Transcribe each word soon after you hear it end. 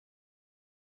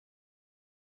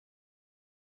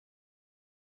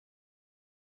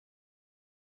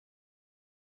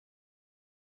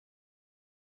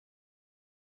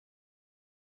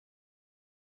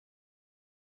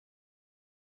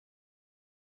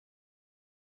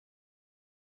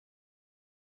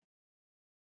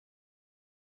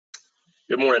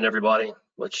Good morning, everybody.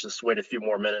 Let's just wait a few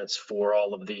more minutes for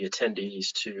all of the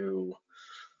attendees to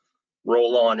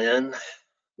roll on in.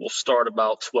 We'll start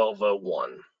about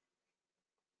 12:01.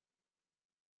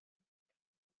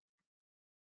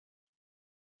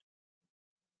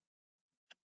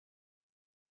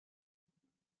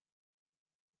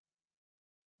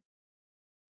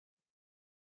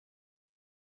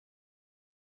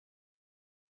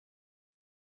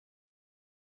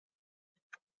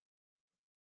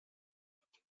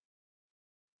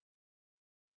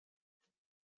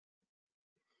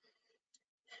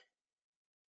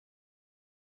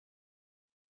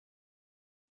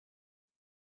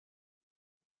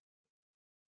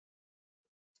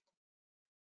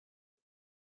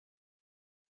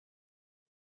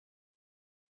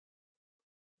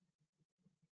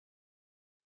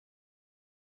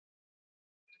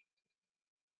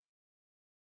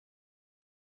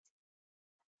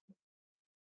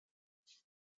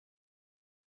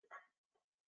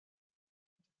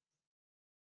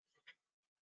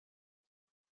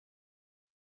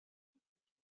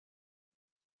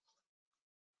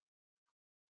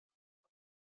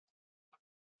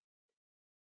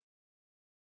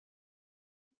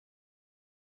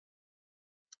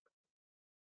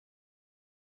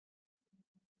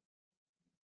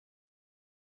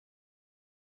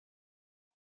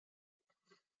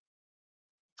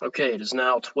 Okay, it is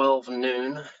now 12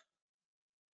 noon.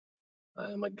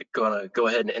 I'm going to go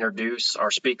ahead and introduce our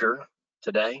speaker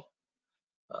today,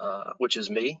 which is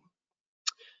me.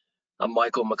 I'm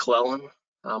Michael McClellan.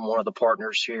 I'm one of the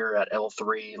partners here at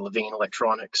L3 Levine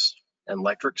Electronics and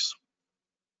Electrics.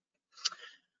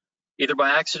 Either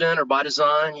by accident or by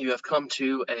design, you have come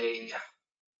to a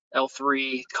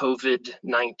L3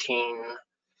 COVID-19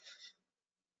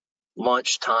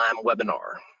 lunchtime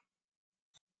webinar.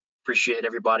 Appreciate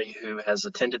everybody who has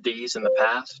attended these in the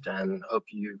past and hope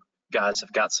you guys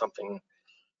have got something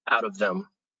out of them.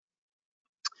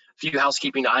 A few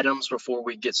housekeeping items before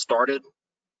we get started.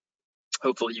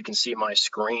 Hopefully you can see my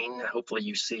screen. Hopefully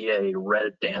you see a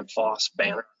red Danfoss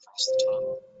banner across the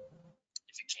top.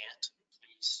 If you can't,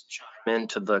 please chime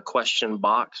into the question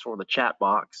box or the chat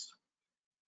box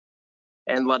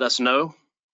and let us know.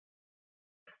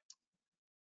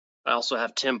 I also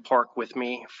have Tim Park with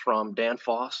me from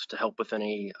Danfoss to help with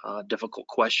any difficult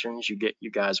questions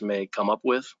you guys may come up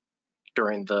with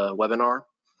during the webinar.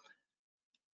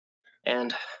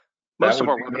 And most of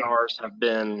our webinars have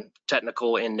been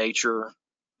technical in nature.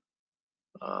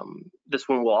 This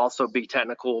one will also be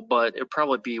technical, but it'll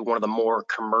probably be one of the more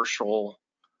commercial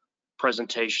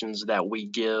presentations that we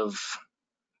give,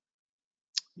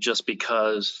 just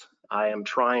because I am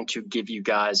trying to give you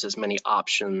guys as many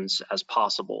options as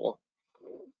possible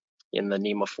in the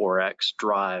NEMA 4X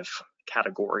drive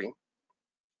category.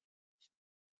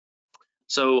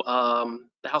 So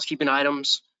the housekeeping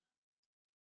items,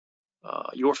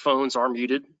 your phones are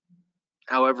muted.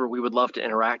 However, we would love to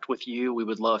interact with you. We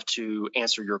would love to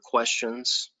answer your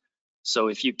questions. So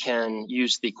if you can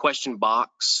use the question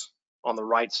box on the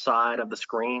right side of the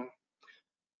screen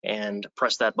and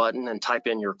press that button and type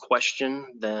in your question,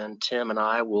 then Tim and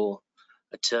I will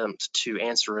attempt to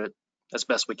answer it as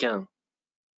best we can.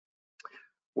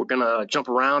 We're gonna jump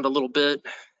around a little bit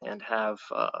and have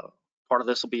part of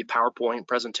this will be a PowerPoint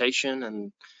presentation,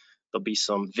 and there'll be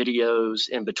some videos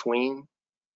in between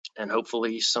and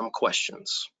hopefully some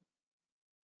questions.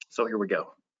 So here we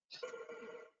go.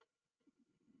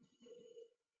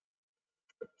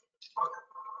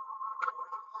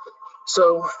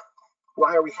 So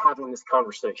why are we having this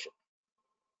conversation?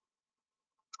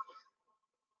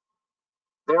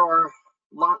 There are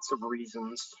lots of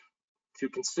reasons to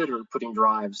consider putting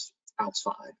drives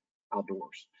outside,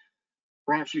 outdoors.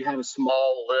 Perhaps you have a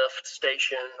small lift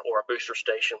station or a booster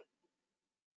station.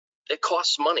 It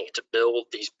costs money to build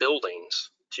these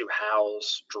buildings to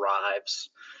house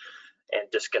drives and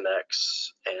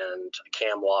disconnects and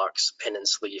cam locks, pin and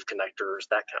sleeve connectors,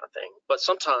 that kind of thing. But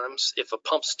sometimes if a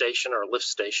pump station or a lift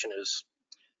station is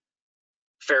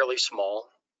fairly small,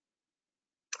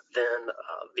 then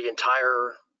the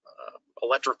entire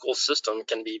electrical system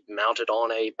can be mounted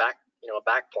on a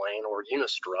backplane or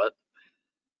unistrut,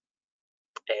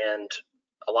 and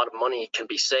a lot of money can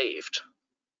be saved.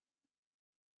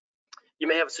 You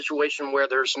may have a situation where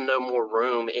there's no more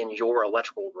room in your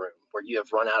electrical room, where you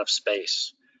have run out of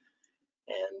space.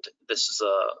 And this is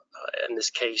in this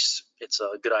case, it's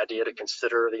a good idea to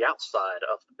consider the outside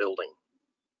of the building.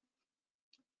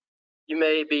 You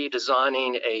may be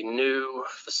designing a new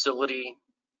facility,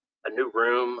 a new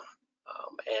room,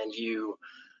 and you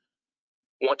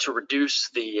want to reduce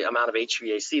the amount of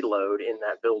HVAC load in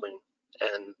that building.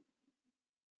 And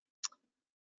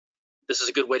this is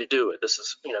a good way to do it. This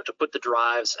is, to put the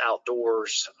drives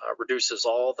outdoors reduces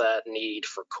all that need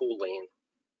for cooling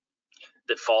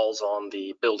that falls on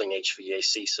the building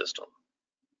HVAC system.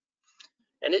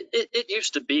 And it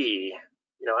used to be,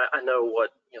 I know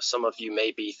what some of you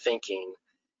may be thinking.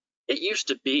 It used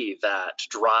to be that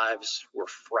drives were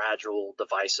fragile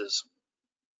devices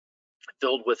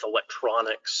filled with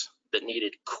electronics that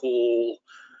needed cool,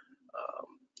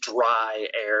 dry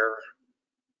air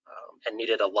and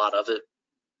needed a lot of it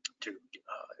to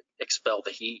expel the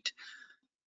heat.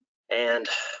 And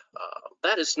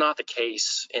that is not the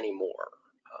case anymore.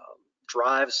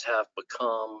 Drives have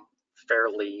become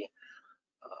fairly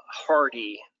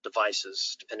hardy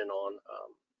devices, depending on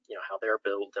how they're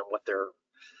built and what their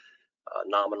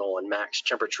nominal and max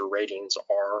temperature ratings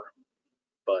are.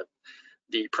 But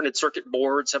the printed circuit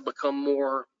boards have become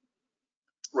more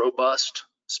robust,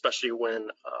 especially when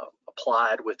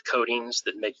applied with coatings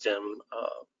that make them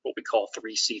what we call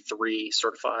 3C3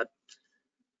 certified.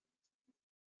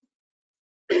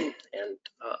 And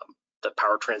the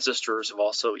power transistors have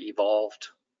also evolved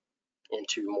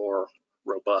into more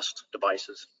robust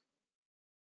devices.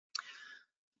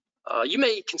 You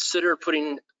may consider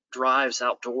putting drives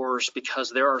outdoors because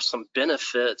there are some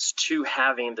benefits to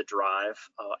having the drive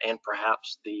and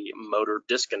perhaps the motor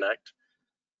disconnect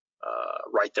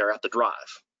right there at the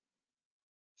drive.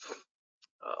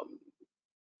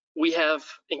 We have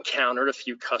encountered a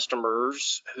few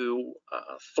customers who,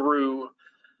 through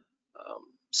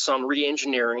some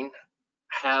re-engineering,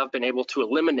 have been able to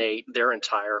eliminate their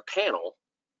entire panel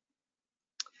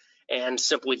and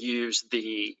simply use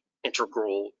the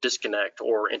integral disconnect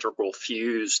or integral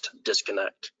fused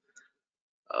disconnect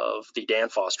of the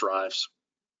Danfoss drives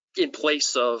in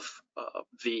place of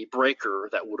the breaker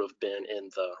that would have been in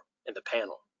the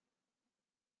panel.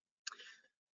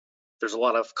 There's a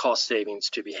lot of cost savings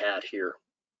to be had here.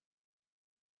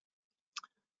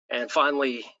 And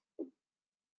finally,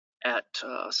 at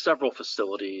several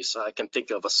facilities, I can think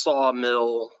of a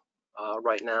sawmill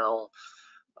right now.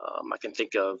 I can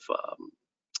think of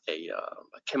a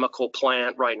chemical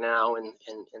plant right now in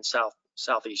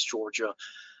southeast Georgia,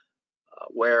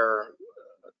 where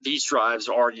these drives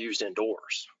are used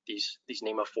indoors. These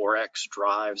NEMA 4X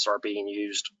drives are being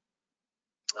used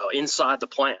inside the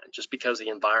plant, just because the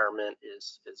environment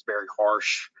is very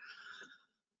harsh.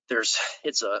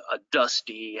 It's a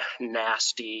dusty,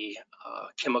 nasty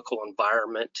chemical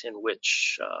environment in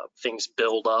which things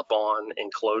build up on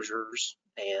enclosures,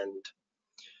 and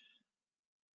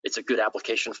it's a good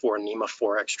application for a NEMA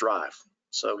 4X drive.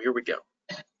 So here we go.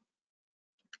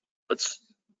 Let's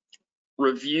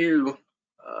review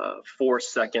for a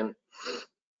second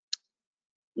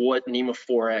what NEMA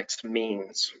 4X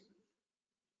means.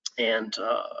 And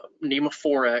NEMA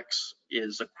 4X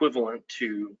is equivalent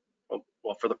to,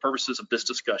 well, for the purposes of this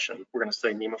discussion, we're going to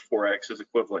say NEMA 4X is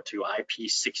equivalent to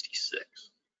IP66.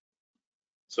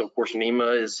 So of course,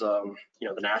 NEMA is the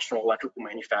National Electrical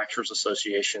Manufacturers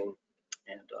Association,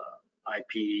 and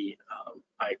IP,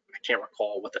 I can't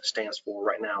recall what that stands for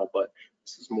right now, but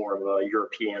this is more of a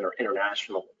European or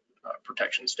international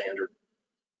protection standard.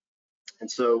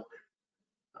 And so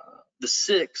the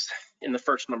 6 in the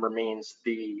first number means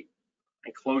the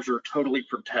enclosure totally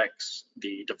protects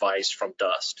the device from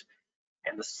dust.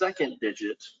 And the second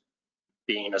digit,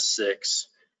 being a 6,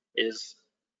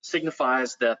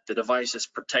 signifies that the device is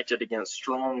protected against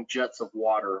strong jets of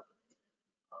water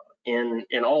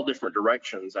in all different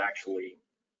directions, actually,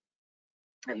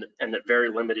 and that very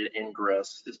limited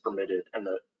ingress is permitted, and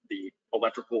the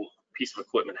electrical piece of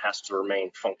equipment has to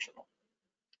remain functional.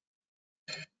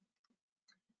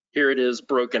 Here it is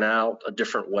broken out a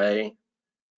different way.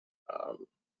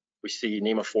 We see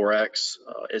NEMA 4X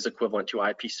is equivalent to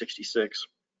IP66.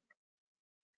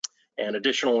 And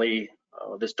additionally,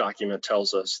 this document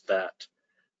tells us that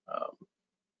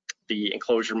the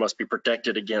enclosure must be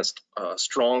protected against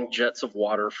strong jets of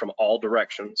water from all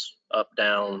directions, up,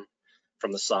 down,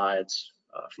 from the sides,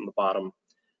 from the bottom,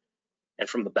 and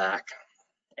from the back.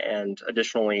 And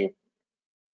additionally,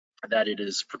 that it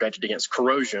is protected against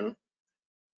corrosion,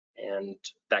 and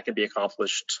that can be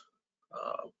accomplished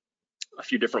a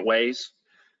few different ways.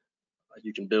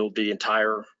 You can build the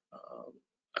entire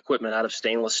equipment out of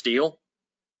stainless steel,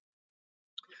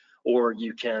 or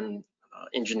you can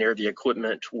engineer the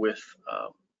equipment with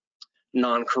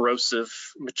non-corrosive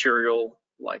material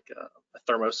like a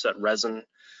thermoset resin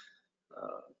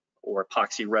or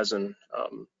epoxy resin.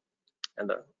 And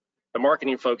the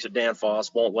marketing folks at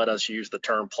Danfoss won't let us use the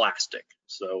term plastic,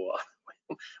 so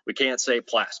we can't say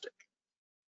plastic.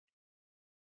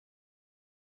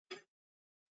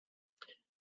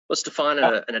 Let's define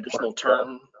an additional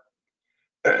term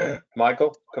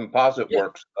Michael, composite Yeah.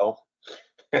 works though.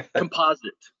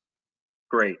 Composite.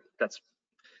 Great. It's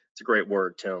a great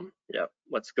word, Tim. Yeah,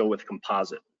 let's go with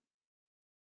composite.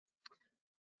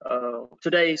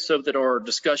 Today, so that our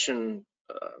discussion,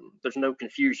 there's no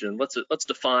confusion, let's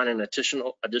define an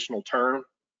additional term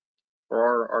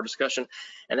for our discussion,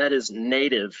 and that is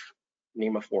native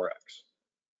NEMA 4X.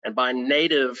 And by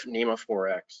native NEMA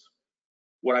 4X,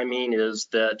 what I mean is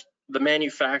that the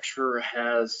manufacturer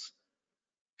has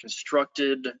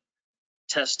constructed,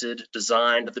 tested,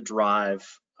 designed the drive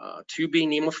to be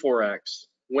NEMA 4X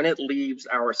when it leaves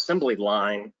our assembly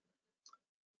line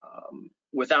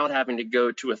without having to go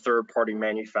to a third-party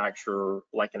manufacturer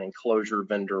like an enclosure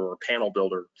vendor or panel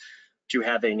builder to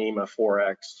have a NEMA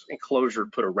 4X enclosure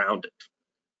put around it.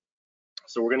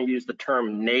 So we're going to use the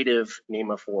term native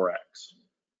NEMA 4X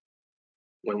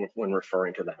when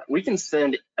referring to that. We can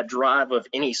send a drive of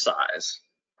any size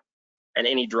and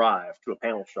any drive to a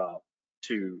panel shop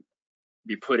to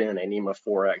be put in a NEMA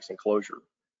 4X enclosure.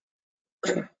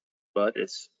 But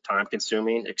it's time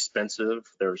consuming, expensive,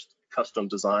 there's custom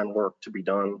design work to be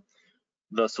done.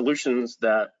 The solutions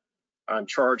that I'm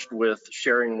charged with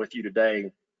sharing with you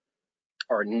today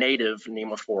are native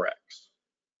NEMA 4X.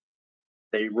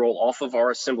 They roll off of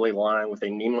our assembly line with a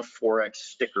NEMA 4X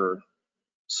sticker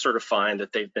certifying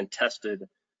that they've been tested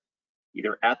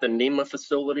either at the NEMA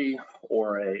facility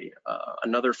or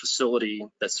another facility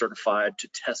that's certified to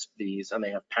test these, and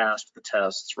they have passed the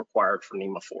tests required for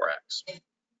NEMA 4X.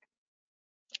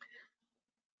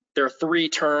 There are three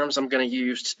terms I'm going to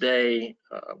use today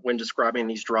when describing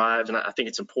these drives, and I think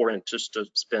it's important just to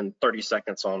spend 30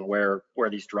 seconds on where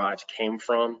these drives came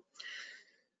from.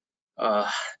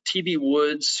 TB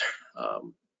Woods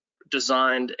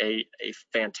designed a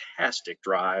fantastic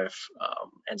drive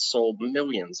and sold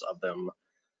millions of them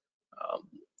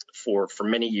for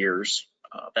many years.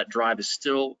 That drive is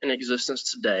still in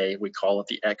existence today. We call it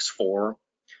the X4.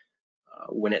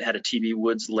 When it had a TB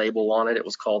Woods label on it, it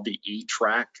was called the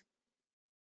E-Track.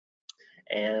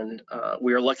 And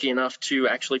we are lucky enough to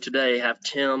actually today have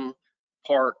Tim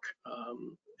Park,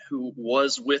 who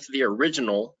was with the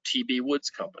original TB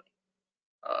Woods company.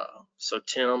 So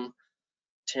Tim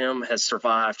has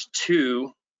survived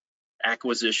 2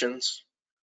 acquisitions.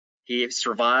 He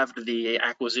survived the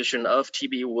acquisition of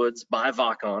TB Woods by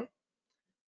Vakon,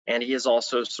 and he has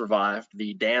also survived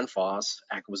the Danfoss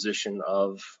acquisition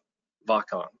of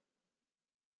Vakon.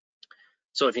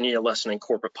 So if you need a lesson in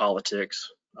corporate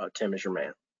politics, Tim is your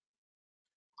man.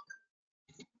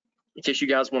 In case you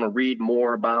guys want to read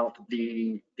more about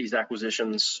these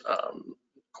acquisitions, of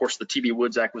course, the TB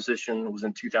Woods acquisition was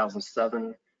in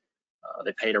 2007.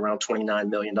 They paid around $29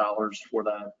 million for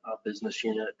that business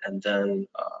unit, and then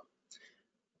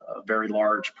a very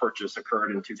large purchase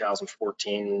occurred in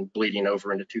 2014, bleeding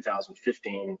over into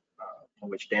 2015, in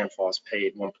which Danfoss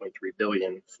paid $1.3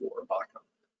 billion for Vakon.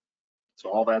 So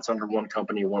all that's under one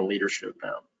company, one leadership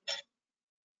now.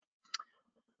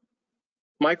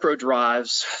 Micro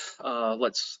drives,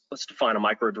 let's define a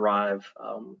micro drive.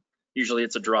 Usually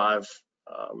it's a drive,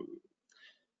 I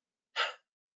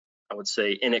would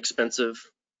say inexpensive,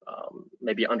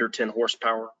 maybe under 10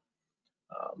 horsepower.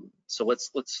 So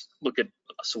let's look at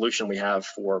a solution we have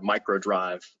for micro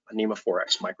drive, a NEMA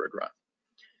 4X micro drive.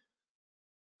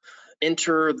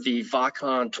 Enter the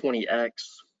Vakon 20X.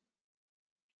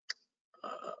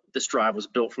 This drive was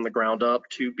built from the ground up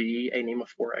to be a NEMA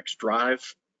 4X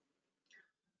drive.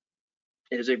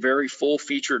 It is a very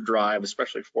full-featured drive,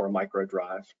 especially for a micro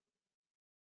drive.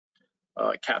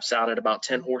 It caps out at about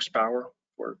 10 horsepower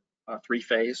for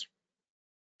 3-phase.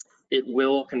 It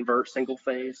will convert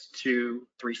single-phase to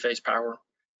 3-phase power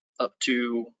up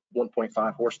to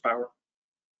 1.5 horsepower.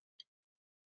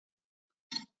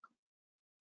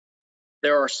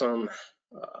 There are some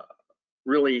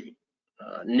really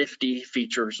nifty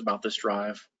features about this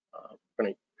drive.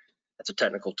 That's a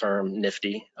technical term,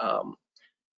 nifty.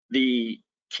 The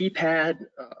keypad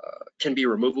can be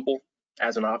removable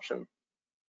as an option.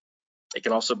 It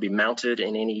can also be mounted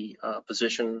in any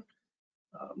position.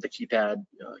 The keypad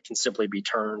can simply be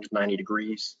turned 90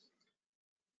 degrees.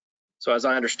 So as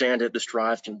I understand it, this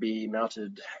drive can be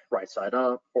mounted right side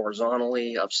up,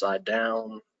 horizontally, upside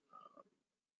down.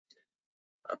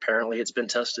 Apparently it's been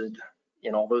tested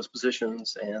in all those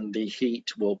positions, and the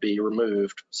heat will be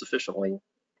removed sufficiently.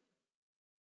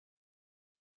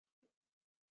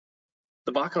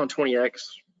 The Vakon 20X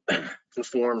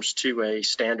conforms to a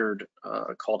standard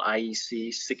called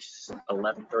IEC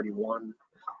 61131,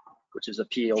 which is a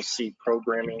PLC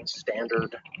programming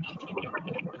standard.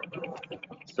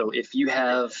 So if you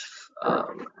have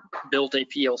built a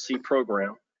PLC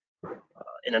program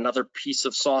in another piece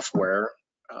of software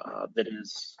that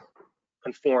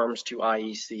conforms to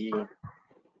IEC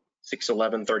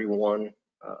 61131-1,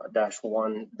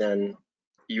 then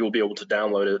you will be able to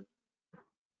download it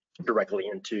directly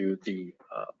into the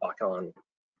Bacon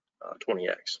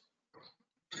 20X.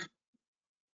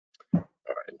 All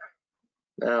right,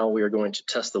 now we are going to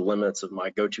test the limits of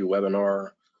my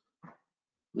GoToWebinar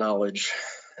knowledge,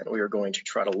 and we are going to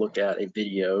try to look at a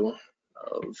video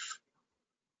of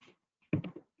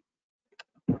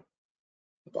the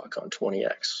Bacon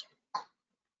 20X.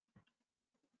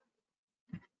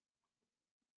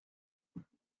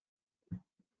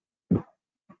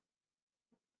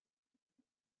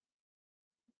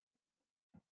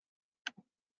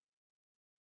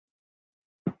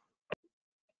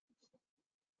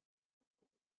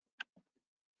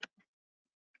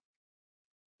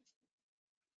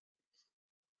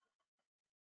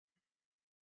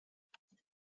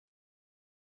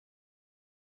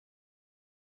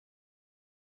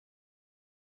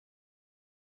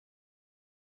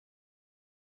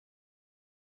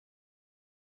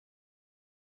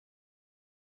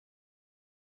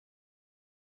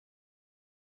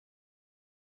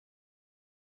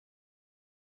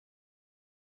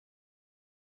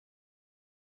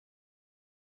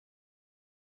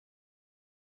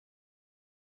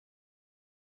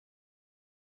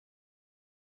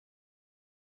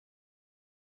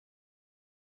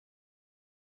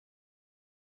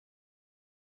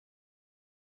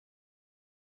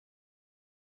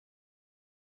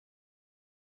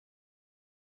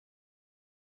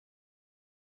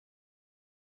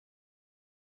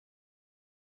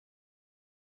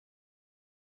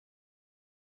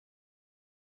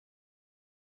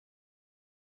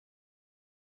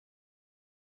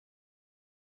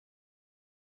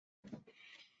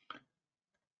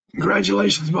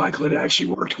 Congratulations, Michael. It actually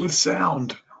worked with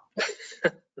sound.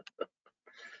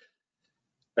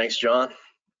 Thanks, John.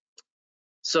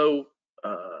 So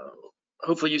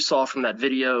hopefully you saw from that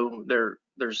video,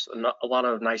 there's a lot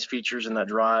of nice features in that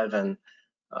drive, and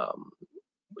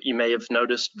you may have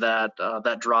noticed that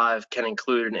that drive can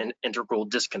include an integral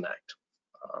disconnect.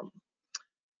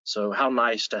 So how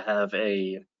nice to have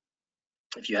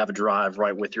if you have a drive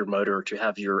right with your motor, to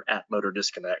have your at-motor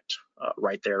disconnect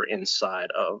right there inside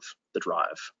of the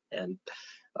drive, and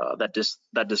that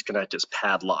disconnect is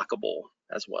padlockable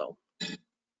as well.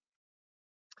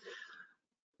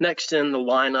 Next in the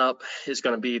lineup is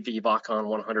going to be the Bacon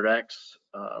 100X.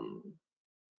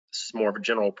 This is more of a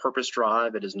general purpose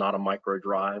drive. It is not a micro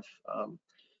drive.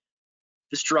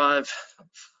 This drive,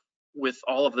 with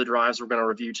all of the drives we're going to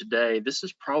review today, this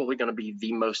is probably going to be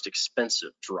the most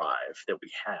expensive drive that we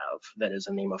have. That is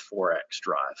a NEMA 4X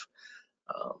drive.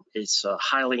 It's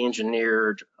highly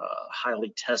engineered,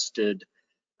 highly tested,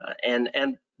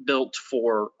 and built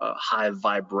for high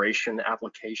vibration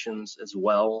applications as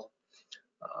well.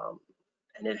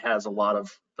 And it has a lot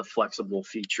of the flexible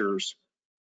features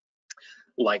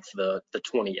like the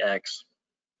 20X.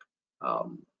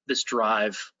 This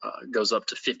drive goes up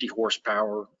to 50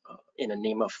 horsepower in a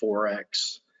NEMA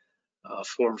 4X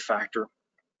form factor.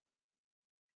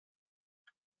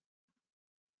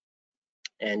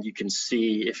 And you can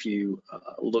see, if you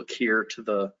look here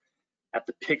at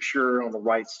the picture on the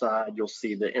right side, you'll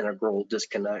see the integral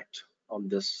disconnect on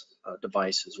this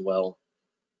device as well.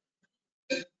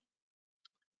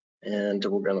 And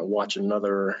we're going to watch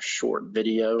another short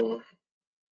video.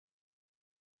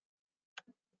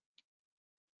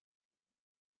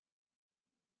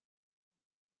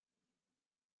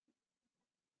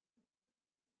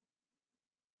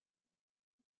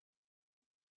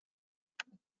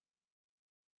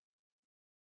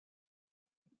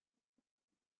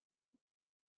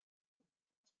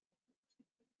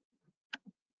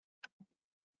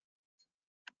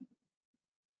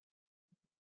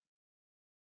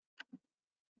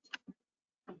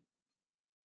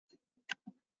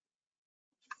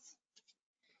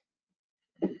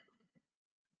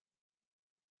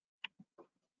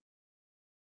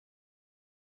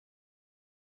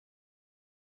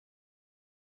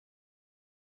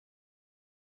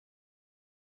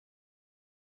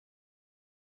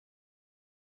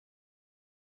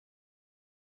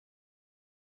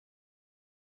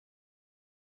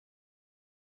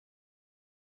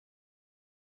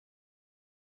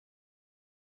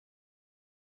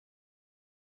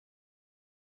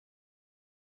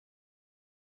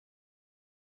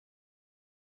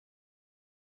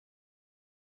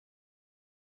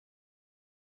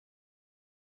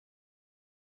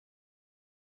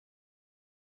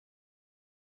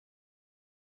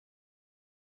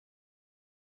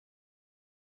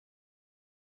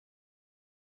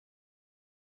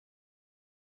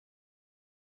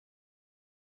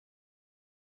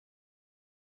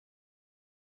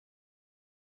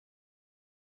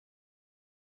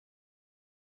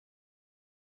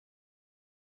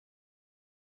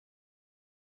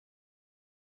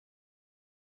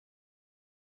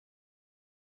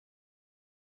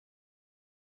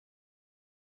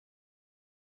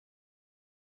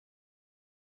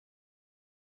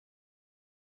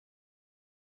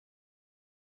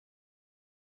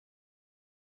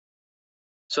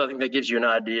 So I think that gives you an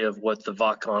idea of what the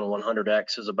Vocon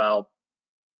 100X is about.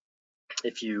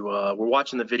 If you were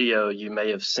watching the video, you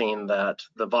may have seen that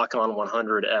the Vocon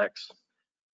 100X,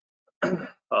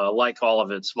 like all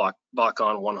of its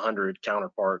Vocon 100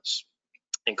 counterparts,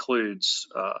 includes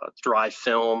dry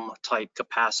film type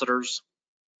capacitors.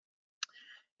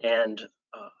 And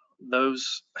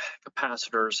those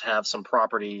capacitors have some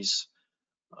properties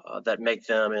that make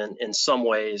them in some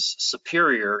ways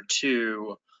superior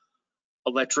to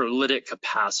electrolytic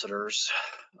capacitors.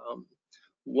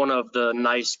 One of the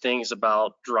nice things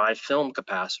about dry film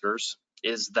capacitors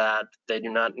is that they do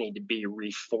not need to be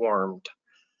reformed.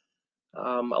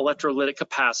 Electrolytic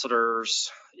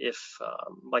capacitors, if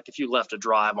you left a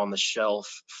drive on the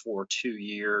shelf for 2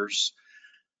 years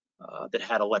that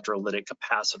had electrolytic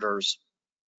capacitors,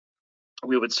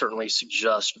 we would certainly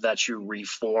suggest that you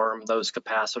reform those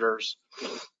capacitors,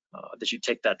 that you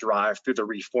take that drive through the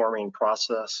reforming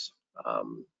process,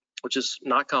 which is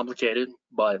not complicated,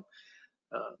 but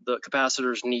the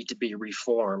capacitors need to be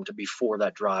reformed before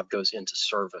that drive goes into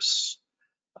service.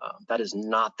 That is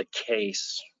not the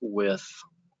case with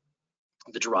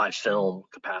the dry film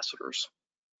capacitors.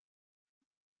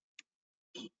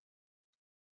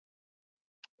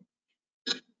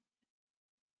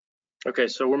 Okay,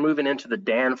 so we're moving into the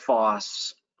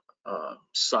Danfoss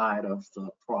side of the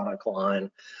product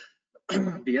line.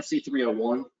 The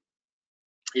FC301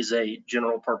 is a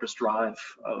general purpose drive,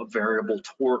 variable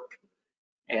torque,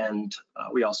 and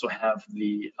we also have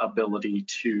the ability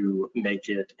to make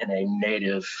it in a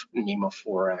native NEMA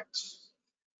 4X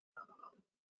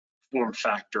form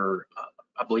factor.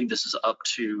 I believe this is up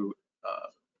to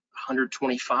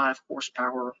 125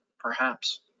 horsepower,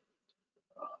 perhaps.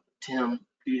 Tim,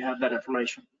 do you have that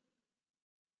information?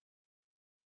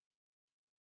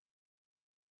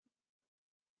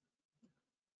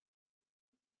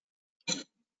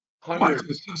 Michael,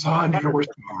 it says 100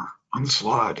 horsepower on the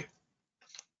slide.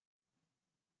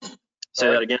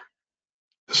 Say that again.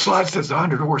 The slide says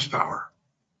 100 horsepower.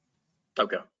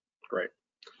 Okay, great.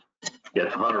 Yeah,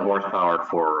 it's 100 horsepower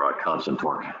for constant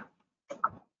torque.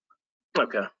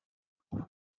 Okay.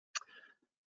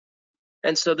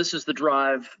 And so this is the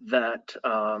drive that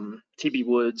TB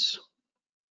Woods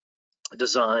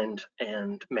designed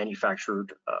and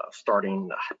manufactured starting,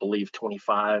 I believe,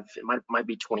 25, it might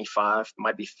be 25,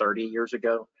 might be 30 years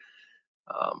ago.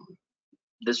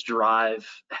 This drive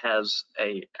has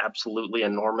a absolutely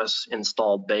enormous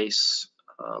installed base,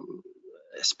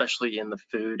 especially in the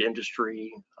food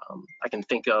industry. I can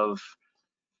think of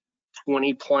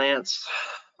 20 plants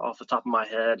off the top of my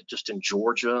head just in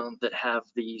Georgia that have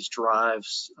these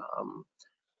drives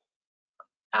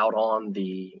out on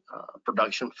the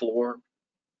production floor.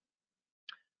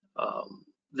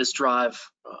 This drive,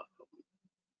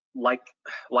 like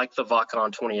the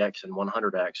Vocon 20X and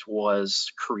 100X,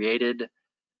 was created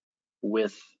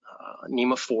with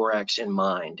NEMA 4X in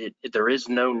mind. There is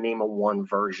no NEMA 1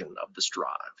 version of this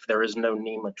drive. There is no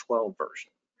NEMA 12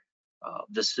 version.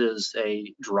 This is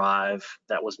a drive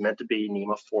that was meant to be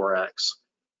NEMA 4X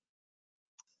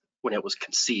when it was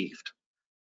conceived.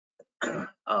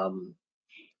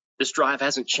 This drive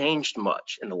hasn't changed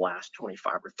much in the last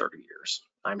 25 or 30 years.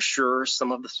 I'm sure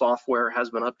some of the software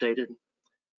has been updated,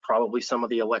 probably some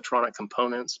of the electronic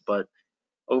components, but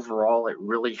overall it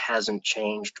really hasn't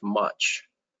changed much.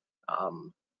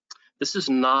 This is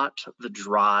not the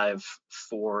drive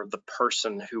for the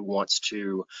person who wants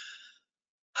to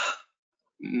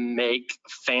make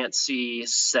fancy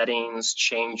settings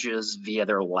changes via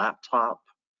their laptop.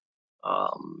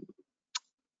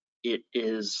 It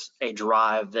is a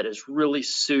drive that is really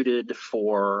suited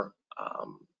for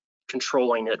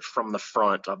controlling it from the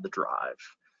front of the drive.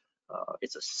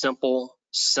 It's a simple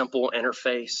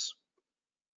interface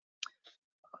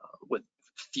with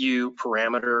few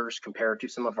parameters compared to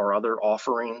some of our other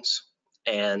offerings,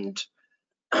 and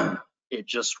it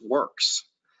just works.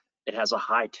 It has a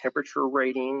high temperature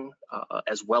rating,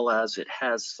 as well as it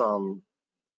has some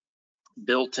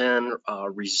built-in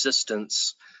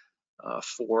resistance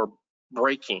for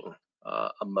braking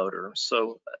a motor.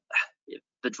 So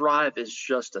the drive is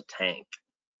just a tank.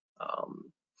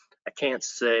 I can't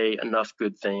say enough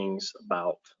good things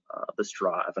about this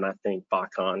drive, and I think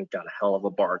Vocon got a hell of a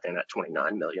bargain at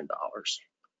 $29 million.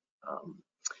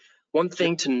 One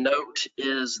thing to note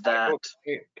is that...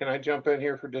 Can I jump in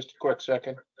here for just a quick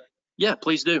second? Yeah,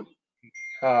 please do.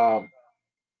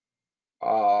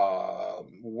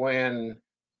 When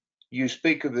you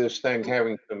speak of this thing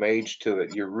having some age to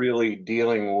it, you're really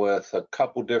dealing with a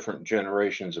couple different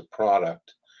generations of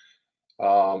product.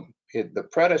 The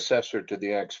predecessor to the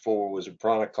X4 was a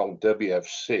product called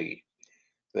WFC.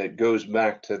 that goes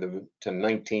back to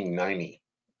 1990.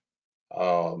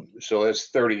 So that's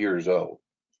 30 years old.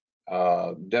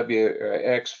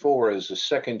 WX4 is the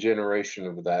second generation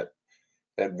of that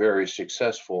very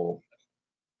successful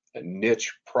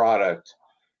niche product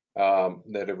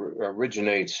that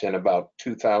originates in about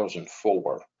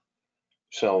 2004.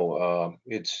 So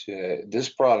this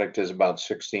product is about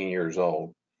 16 years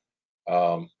old.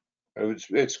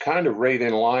 It's kind of right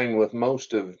in line with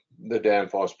most of the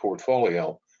Danfoss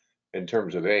portfolio in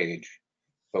terms of age,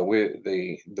 but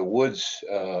the Woods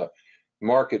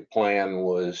market plan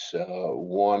was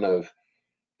one of,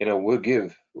 we'll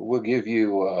give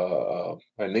you a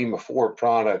NEMA 4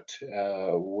 product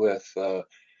with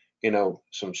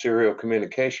some serial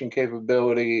communication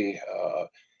capability,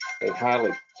 a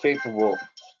highly capable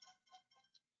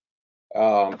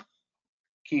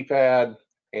keypad,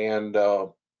 and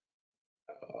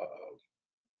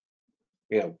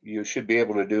you should be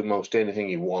able to do most anything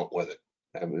you want with it.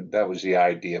 That was the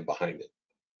idea behind it.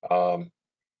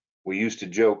 We used to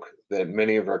joke that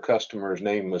many of our customers'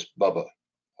 name was Bubba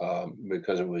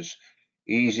because it was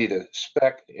easy to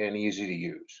spec and easy to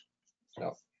use.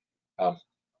 So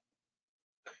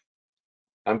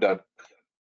I'm done.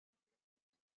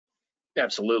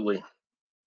 Absolutely.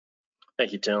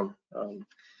 Thank you, Tim.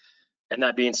 And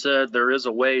that being said, there is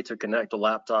a way to connect a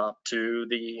laptop to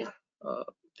the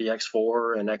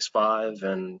X4 and X5,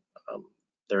 and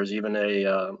there's even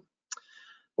a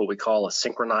what we call a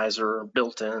synchronizer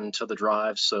built into the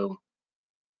drive. So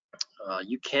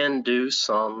you can do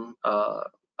some, a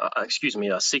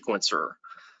sequencer.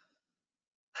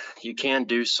 You can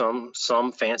do some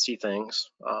fancy things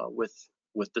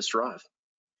with this drive.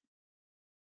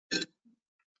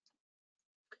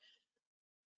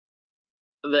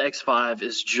 The X5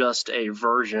 is just a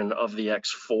version of the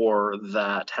X4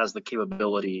 that has the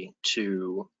capability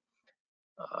to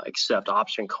accept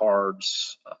option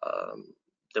cards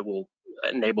that will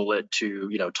enable it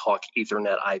to, talk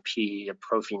Ethernet IP,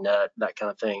 Profinet, that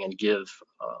kind of thing, and give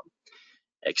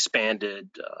expanded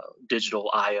digital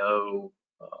I/O,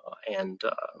 and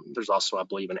there's also, I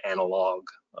believe, an analog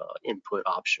input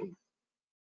option.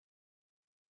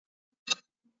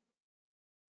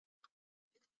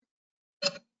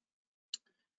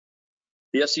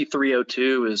 The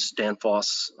SC302 is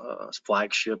Danfoss'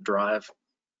 flagship drive.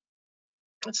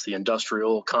 It's the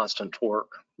industrial constant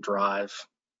torque drive,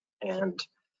 and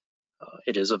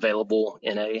it is available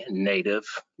in a native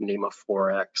NEMA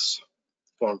 4X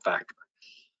form factor,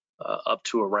 up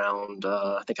to around,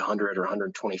 I think 100 or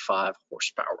 125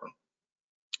 horsepower.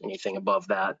 Anything above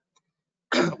that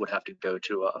would have to go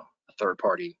to a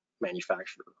third-party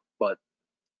manufacturer. But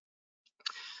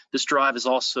this drive is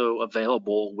also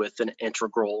available with an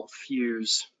integral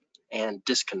fuse and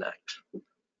disconnect.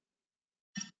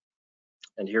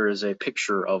 And here is a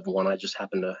picture of one I just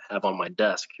happen to have on my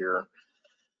desk here.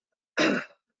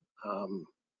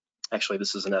 Actually,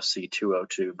 this is an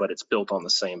FC202, but it's built on the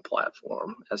same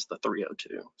platform as the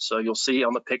 302. So you'll see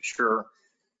on the picture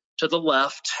to the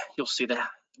left, you'll see the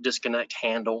disconnect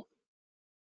handle.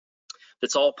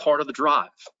 That's all part of the drive.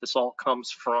 This all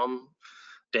comes from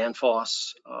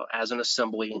Danfoss as an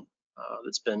assembly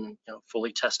that's been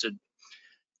fully tested.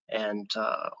 And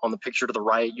on the picture to the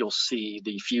right, you'll see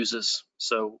the fuses.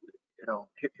 So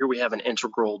here we have an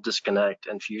integral disconnect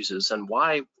and fuses. And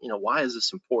why is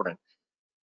this important?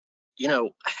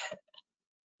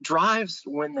 Drives,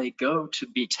 when they go to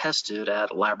be tested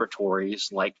at laboratories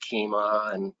like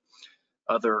KEMA and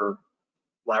other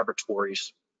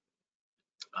laboratories,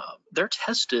 they're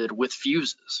tested with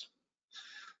fuses.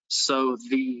 So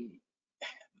the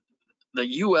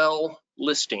UL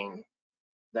listing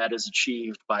that is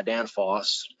achieved by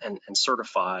Danfoss and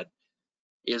certified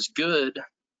is good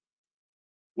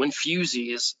when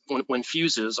fuses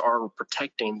are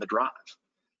protecting the drive.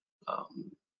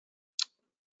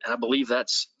 And I believe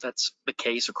that's the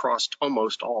case across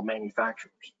almost all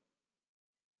manufacturers.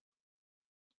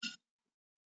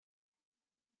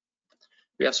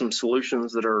 We have some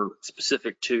solutions that are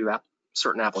specific to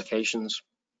certain applications.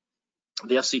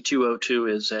 The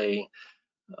FC202 is a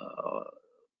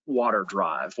water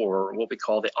drive, or what we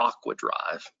call the aqua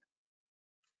drive.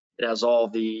 It has all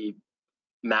the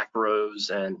macros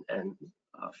and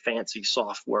fancy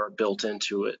software built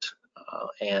into it,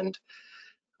 and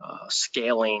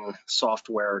scaling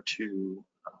software to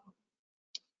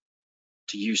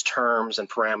use terms and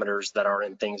parameters that are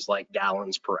in things like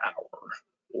gallons per hour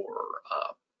or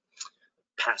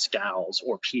pascals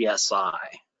or PSI.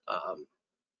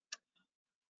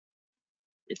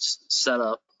 It's set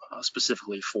up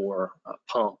specifically for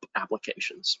pump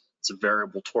applications. It's a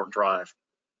variable torque drive,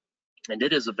 and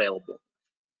it is available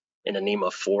in a NEMA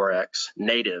 4X,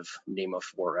 native NEMA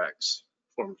 4X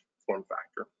form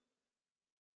factor.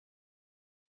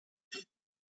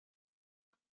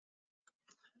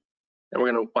 And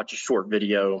we're going to watch a short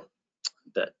video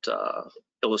that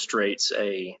illustrates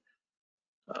a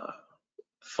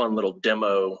fun little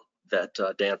demo that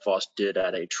Danfoss did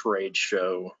at a trade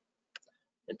show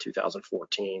in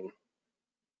 2014.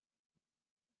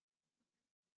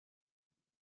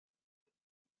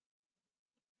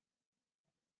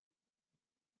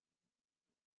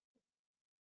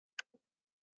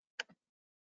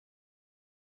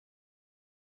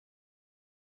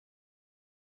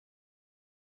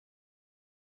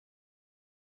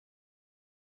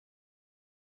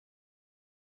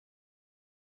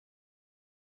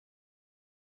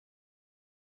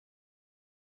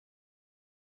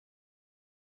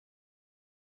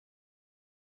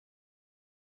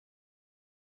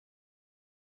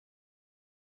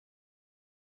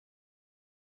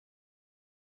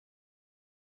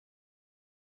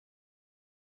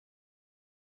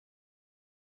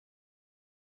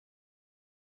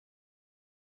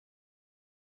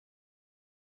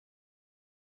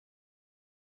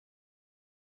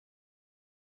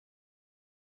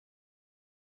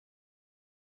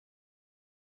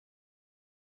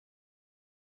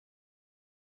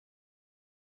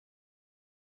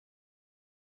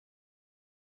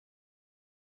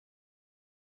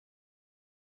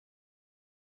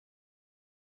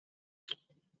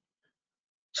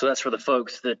 So that's for the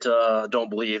folks that don't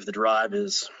believe the drive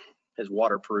is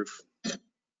waterproof.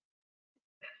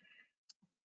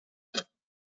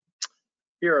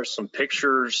 Here are some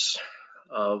pictures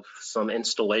of some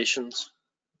installations.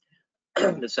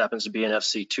 This happens to be an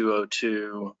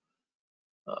FC202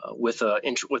 with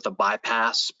a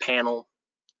bypass panel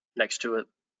next to it.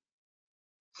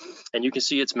 And you can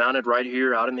see it's mounted right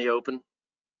here out in the open.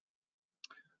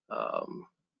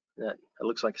 It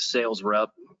looks like a sales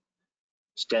rep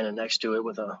standing next to it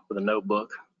with a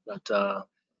notebook. But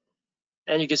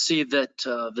and you can see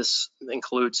that this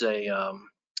includes a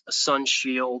sun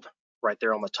shield right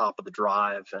there on the top of the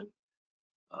drive, and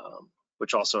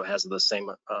which also has the same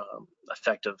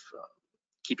effect of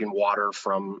keeping water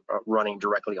from running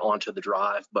directly onto the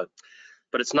drive, but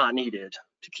it's not needed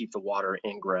to keep the water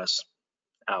ingress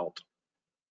out.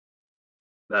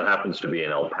 That happens to be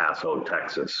in El Paso,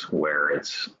 Texas, where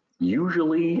it's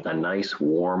usually a nice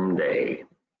warm day.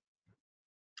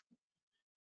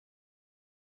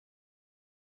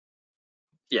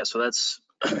 Yeah, so that's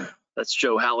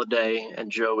Joe Halliday,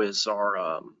 and Joe is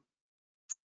our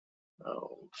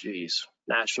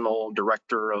National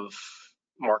Director of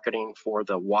Marketing for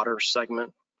the water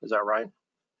segment. Is that right?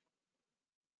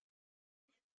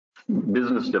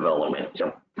 Business development,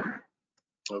 yep.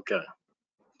 Okay.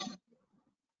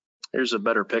 Here's a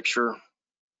better picture.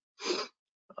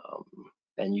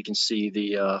 And you can see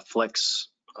the flex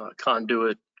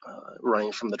conduit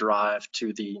running from the drive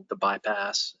to the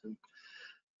bypass. And,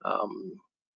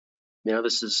 you know,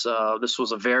 this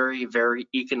was a very, very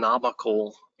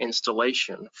economical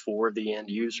installation for the end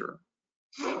user.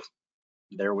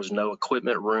 There was no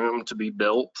equipment room to be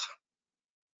built.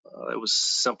 It was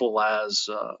simple as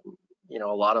you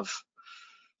know,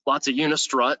 lots of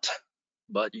unistrut,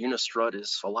 but unistrut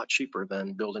is a lot cheaper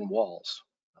than building walls.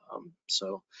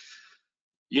 So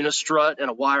unistrut and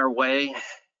a wire way,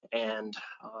 and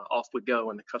off we go,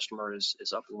 and the customer is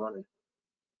up and running.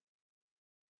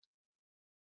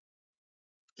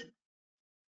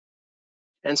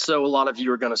 And so a lot of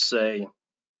you are going to say,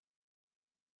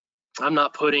 I'm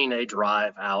not putting a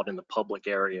drive out in the public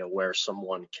area where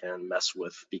someone can mess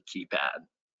with the keypad.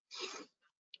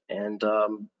 And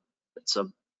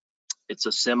it's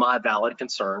a semi-valid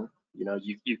concern. You know,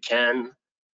 you can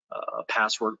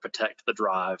password protect the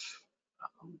drive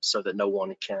so that no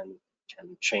one can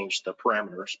change the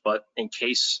parameters. But in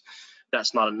case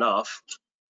that's not enough,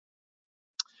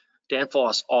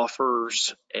 Danfoss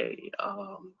offers a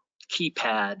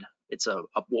keypad. It's a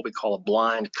what we call a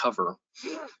blind cover.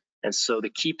 And so the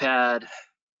keypad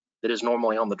that is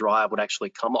normally on the drive would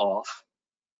actually come off,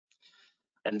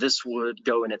 and this would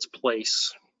go in its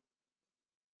place,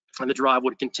 and the drive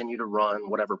would continue to run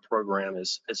whatever program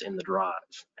is in the drive.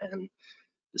 And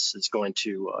this is going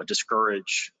to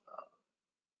discourage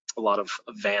a lot of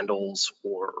vandals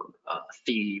or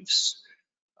thieves.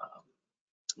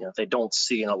 You know, if they don't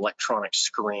see an electronic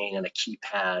screen and a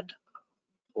keypad,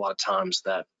 a lot of times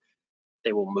that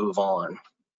they will move on.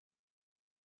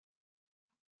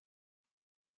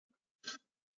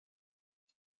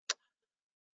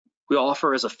 We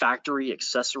offer as a factory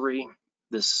accessory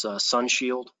this sun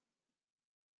shield.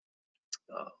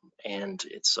 and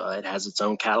it has its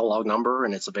own catalog number,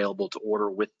 and it's available to order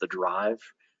with the drive.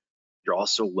 You're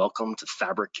also welcome to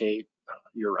fabricate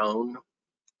your own,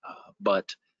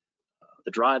 but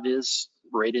the drive is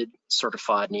rated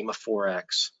certified NEMA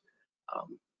 4X,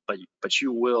 but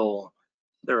you will.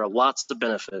 There are lots of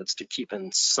benefits to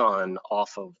keeping sun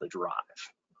off of the drive,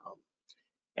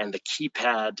 and the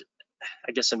keypad.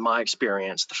 I guess in my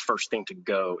experience, the first thing to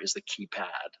go is the keypad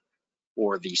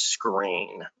or the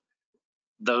screen.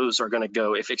 Those are going to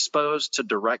go, if exposed to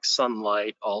direct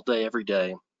sunlight all day, every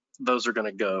day, those are going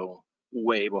to go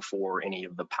way before any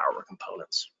of the power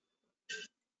components.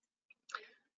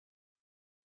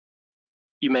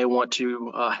 You may want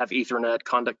to have Ethernet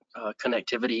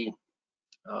connectivity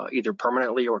either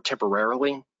permanently or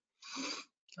temporarily.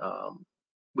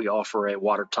 We offer a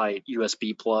watertight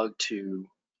USB plug to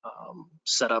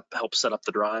help set up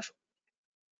the drive.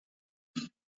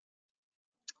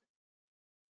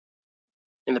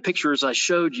 In the pictures I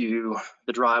showed you,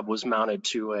 the drive was mounted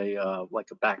to like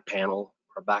a back panel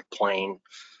or back plane.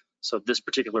 So this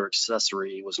particular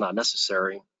accessory was not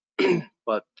necessary,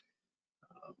 but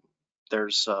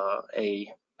there's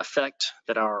a effect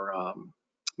that our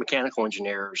mechanical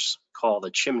engineers call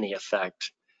the chimney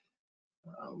effect.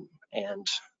 And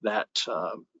that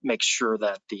makes sure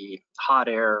that the hot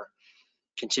air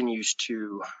continues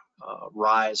to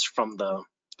rise from the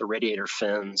radiator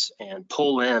fins and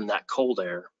pull in that cold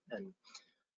air. And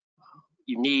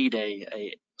you need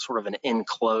a sort of an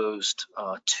enclosed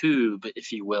tube,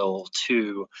 if you will,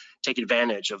 to take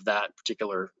advantage of that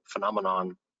particular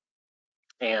phenomenon.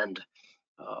 And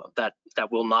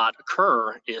that will not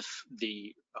occur if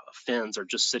the fins are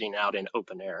just sitting out in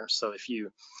open air. So if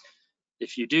you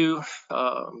do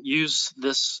use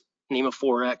this NEMA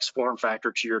 4X form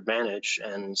factor to your advantage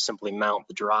and simply mount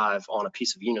the drive on a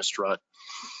piece of unistrut,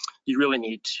 you really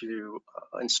need to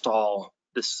install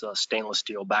this stainless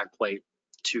steel backplate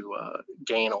to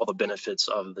gain all the benefits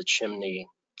of the chimney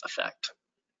effect.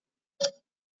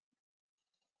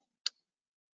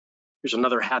 Here's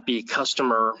another happy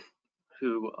customer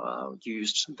who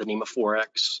used the NEMA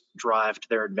 4X drive to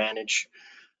their advantage.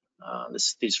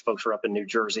 These folks are up in New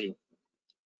Jersey.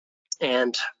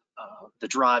 And the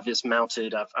drive is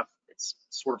mounted, it's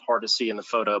sort of hard to see in the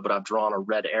photo, but I've drawn a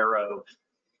red arrow.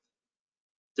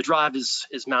 The drive is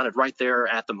mounted right there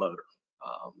at the motor,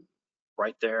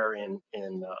 right there in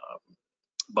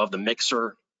above the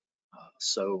mixer.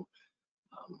 So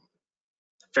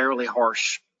fairly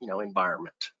harsh,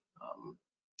 environment.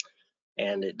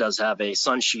 And it does have a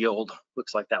sun shield.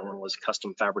 Looks like that one was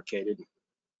custom fabricated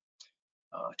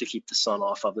to keep the sun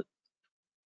off of it.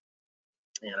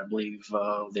 And I believe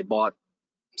they bought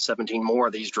 17 more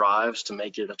of these drives to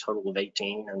make it a total of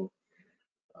 18, and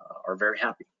are very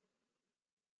happy.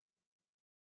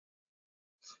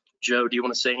 Joe, do you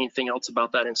want to say anything else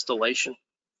about that installation?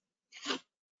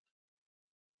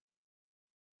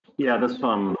 Yeah, this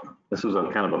is a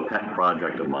kind of a pet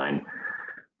project of mine.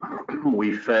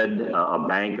 We fed a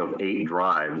bank of 8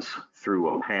 drives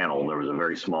through a panel. There was a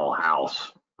very small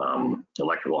house,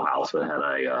 electrical house that had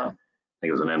I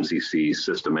think it was an MCC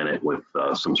system in it with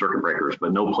some circuit breakers,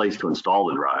 but no place to install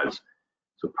the drives.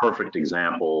 It's a perfect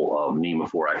example of NEMA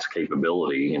 4X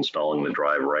capability, installing the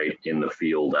drive right in the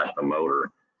field at the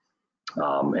motor.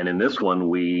 And in this one,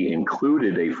 we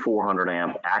included a 400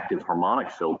 amp active harmonic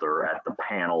filter at the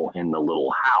panel in the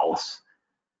little house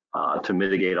to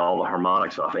mitigate all the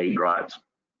harmonics off 8 drives.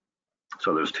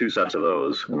 So there's 2 sets of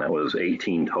those, and that was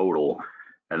 18 total.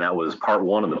 And that was part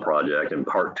 1 of the project. And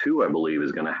part 2, I believe,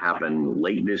 is going to happen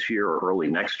late this year or early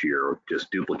next year, just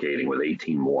duplicating with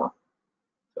 18 more.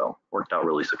 So worked out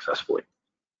really successfully.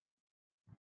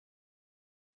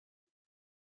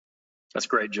 That's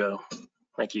great, Joe.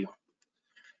 Thank you.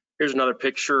 Here's another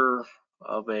picture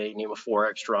of a NEMA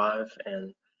 4X drive.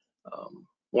 And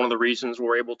one of the reasons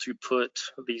we're able to put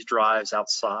these drives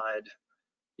outside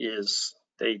is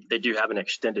they do have an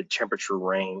extended temperature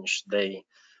range.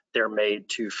 They're made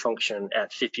to function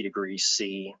at 50 degrees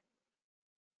C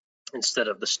instead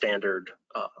of the standard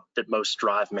that most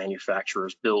drive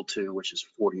manufacturers build to, which is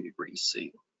 40 degrees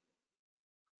C.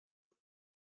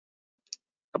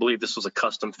 I believe this was a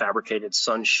custom fabricated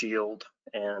sun shield,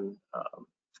 and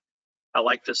I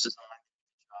like this design.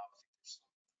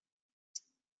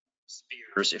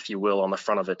 Spears, if you will, on the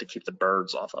front of it to keep the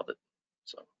birds off of it.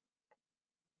 So.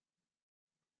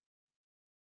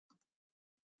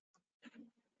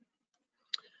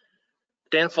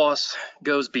 Danfoss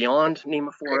goes beyond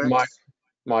NEMA 4X.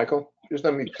 Michael, just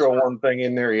let me throw one thing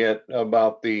in there yet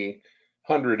about the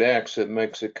 100X that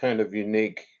makes it kind of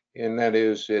unique, and that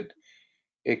is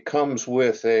it comes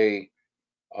with a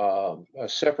a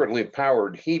separately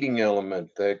powered heating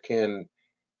element that can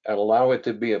allow it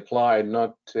to be applied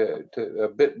not to a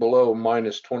bit below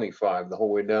 -25, the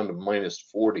whole way down to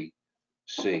 -40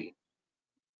 C.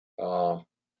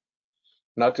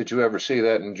 Not that you ever see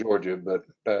that in Georgia, but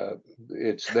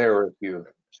it's there if you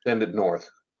send it north.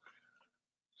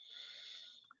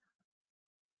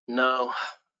 No,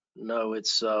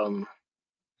 it's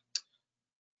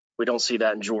we don't see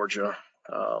that in Georgia.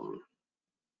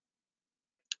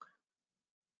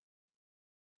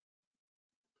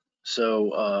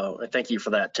 So thank you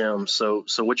for that, Tim. So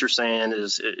what you're saying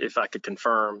is, if I could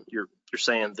confirm, you're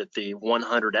saying that the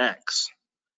 100X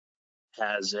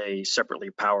has a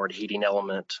separately powered heating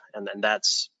element, and then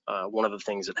that's one of the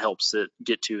things that helps it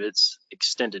get to its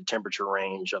extended temperature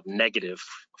range of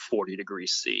 -40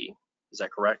 degrees C. Is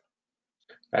that correct?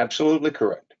 Absolutely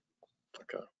correct.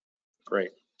 Okay,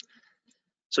 great.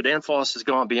 So Danfoss has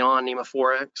gone beyond NEMA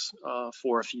 4X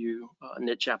for a few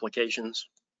niche applications.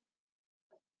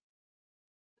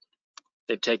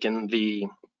 They've taken the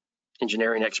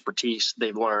engineering expertise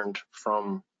they've learned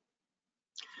from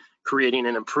creating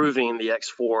and improving the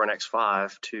X4 and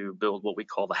X5 to build what we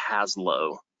call the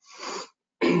HASLO.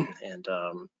 And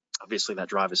obviously that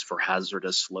drive is for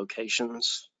hazardous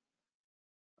locations.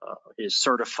 It is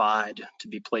certified to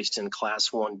be placed in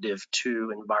Class 1 Div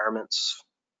 2 environments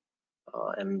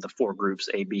and the 4 groups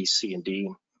A, B, C, and D.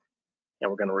 And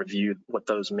we're going to review what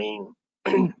those mean.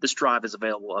 This drive is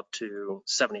available up to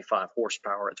 75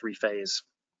 horsepower at 3-phase.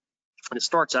 And it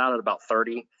starts out at about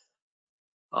 30.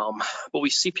 But we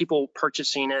see people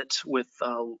purchasing it with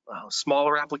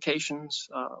smaller applications.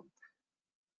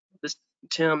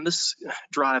 Tim, this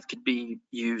drive could be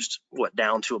used,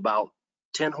 down to about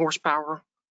 10 horsepower?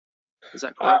 Is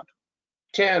that correct?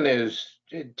 10 is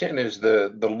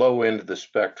the low end of the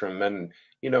spectrum, and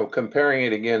comparing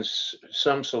it against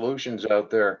some solutions out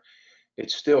there, it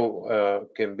still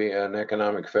can be an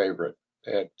economic favorite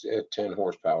at 10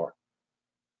 horsepower.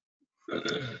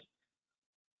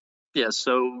 Yeah.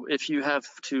 So if you have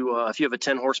a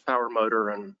 10 horsepower motor,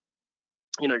 and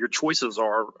your choices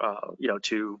are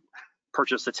to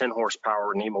purchase a 10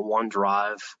 horsepower NEMA 1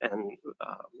 drive and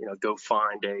go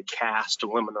find a cast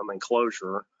aluminum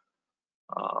enclosure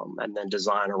and then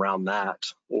design around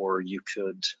that, or you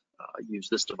could use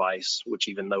this device, which,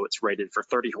 even though it's rated for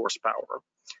 30 horsepower,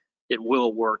 it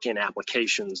will work in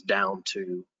applications down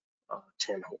to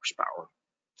 10 horsepower.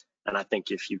 And I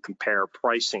think if you compare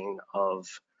pricing of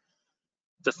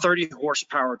the 30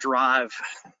 horsepower drive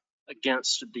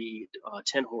against the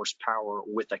 10 horsepower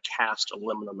with a cast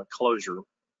aluminum enclosure,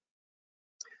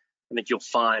 I think you'll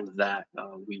find that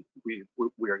we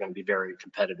are going to be very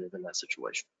competitive in that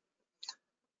situation.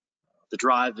 The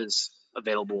drive is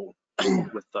available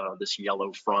with this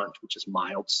yellow front, which is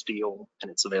mild steel,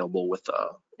 and it's available with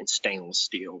in stainless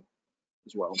steel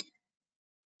as well.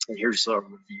 And here's a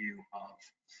review of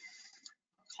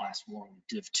Class 1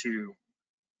 Div 2.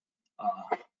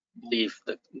 I believe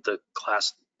that the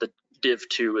Div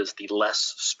 2 is the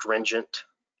less stringent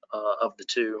of the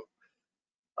two.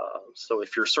 So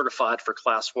if you're certified for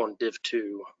Class 1 Div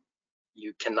 2,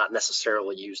 you cannot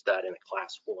necessarily use that in a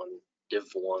Class 1 Div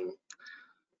 1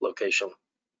 location.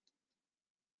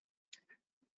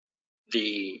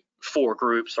 The 4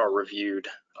 groups are reviewed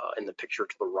in the picture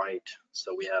to the right.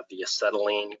 So we have the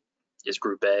acetylene is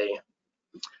Group A,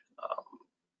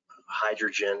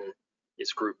 hydrogen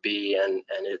is Group B and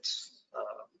its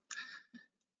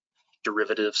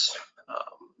derivatives.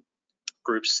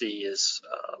 Group C is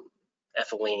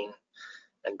ethylene,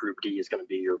 and Group D is going to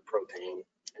be your propane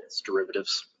and its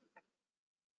derivatives.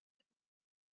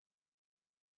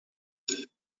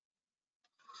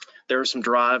 There are some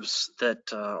drives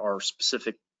that are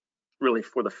specific really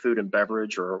for the food and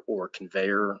beverage or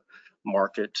conveyor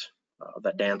market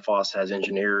that Danfoss has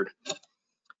engineered.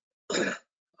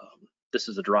 This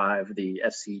is a drive, the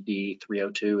FCD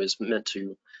 302, is meant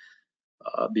to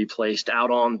be placed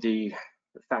out on the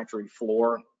factory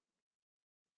floor,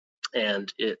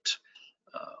 and it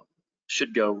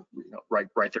should go right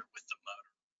there with the motor.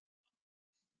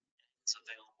 It's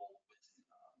available with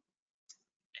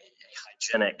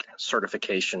a hygienic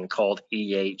certification called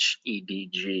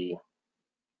EHEDG.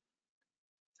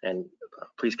 And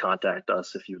please contact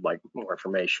us if you'd like more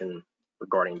information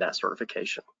regarding that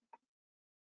certification.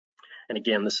 And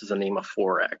again, this is a NEMA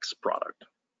 4X product.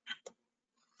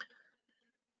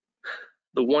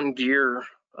 The 1 gear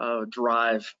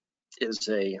drive is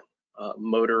a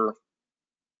motor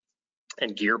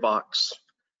and gearbox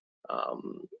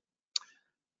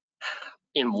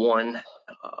in one.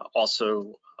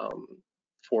 Also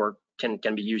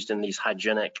can be used in these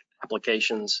hygienic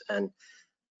applications. And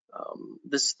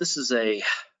This is a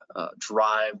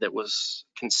drive that was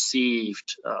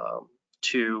conceived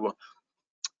to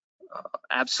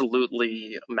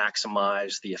absolutely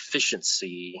maximize the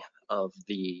efficiency of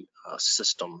the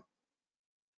system.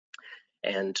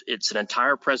 And it's an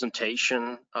entire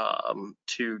presentation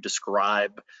to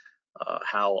describe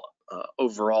how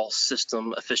overall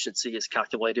system efficiency is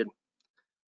calculated.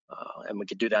 And we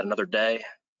could do that another day,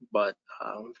 but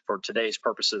for today's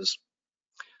purposes,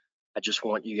 I just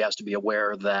want you guys to be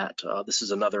aware that this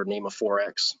is another NEMA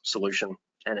 4X solution,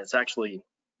 and it's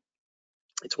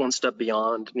one step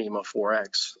beyond NEMA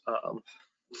 4X.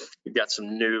 We've got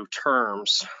some new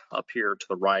terms up here to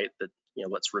the right that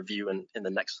let's review in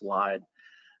the next slide.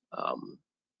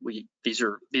 These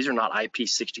are not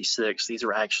IP66; these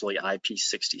are actually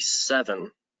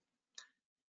IP67,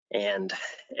 and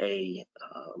a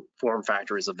form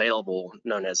factor is available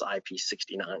known as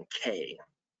IP69K.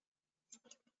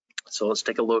 So let's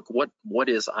take a look. What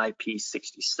is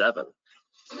IP67?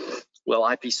 Well,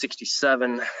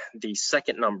 IP67, the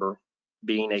second number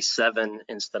being a 7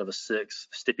 instead of a 6,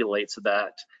 stipulates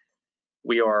that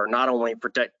we are not only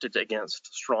protected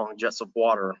against strong jets of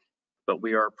water, but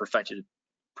we are protected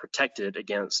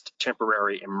against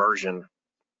temporary immersion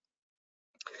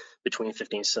between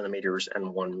 15 centimeters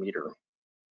and 1 meter.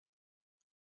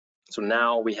 So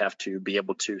now we have to be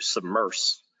able to submerge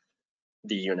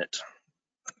the unit.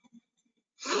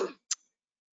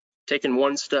 Taken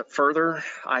one step further,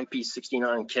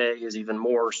 IP69K is even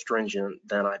more stringent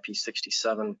than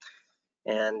IP67.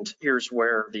 And here's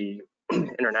where the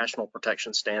International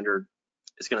Protection Standard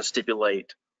is going to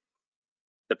stipulate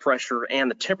the pressure and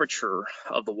the temperature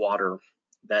of the water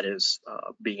that is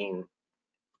being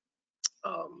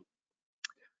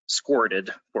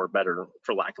squirted, for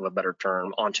lack of a better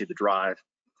term, onto the drive.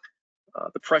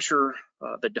 The pressure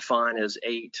they define is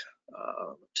 8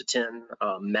 to 10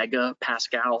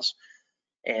 megapascals,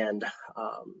 and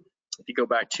if you go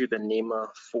back to the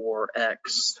NEMA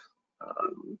 4X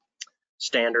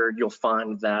standard, you'll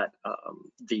find that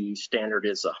the standard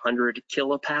is 100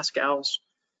 kilopascals.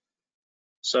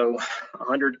 So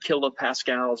 100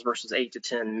 kilopascals versus 8 to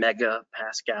 10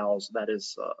 megapascals, that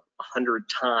is 100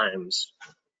 times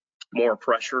more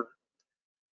pressure.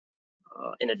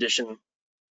 In addition,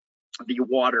 the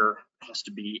water has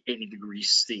to be 80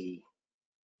 degrees C,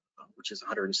 which is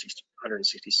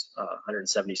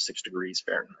 176 degrees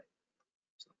Fahrenheit.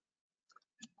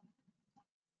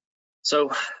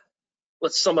 So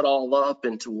let's sum it all up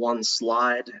into one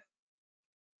slide.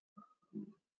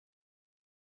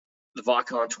 The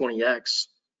Vocon 20X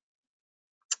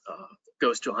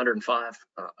goes to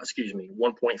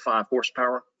 1.5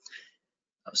 horsepower,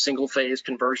 single phase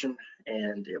conversion,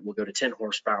 and it will go to 10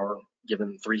 horsepower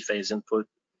given 3-phase input.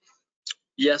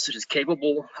 Yes, it is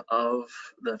capable of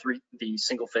the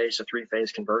single phase to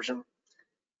 3-phase conversion,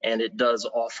 and it does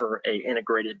offer an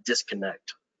integrated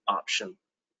disconnect option.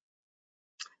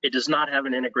 It does not have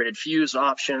an integrated fuse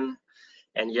option,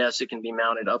 and yes, it can be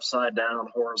mounted upside down,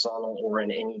 horizontal, or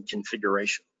in any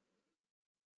configuration.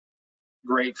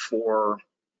 Great for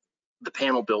the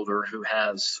panel builder who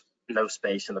has no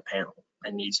space in the panel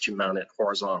and needs to mount it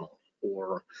horizontal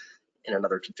or in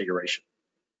another configuration.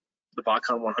 The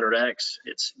Vocon 100X,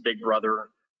 its big brother,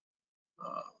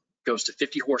 goes to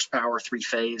 50 horsepower,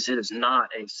 3-phase. It is not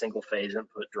a single phase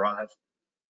input drive.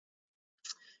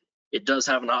 It does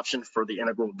have an option for the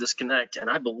integral disconnect, and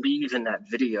I believe in that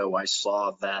video I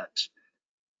saw that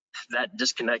that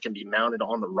disconnect can be mounted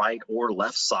on the right or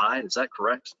left side. Is that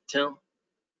correct, Tim?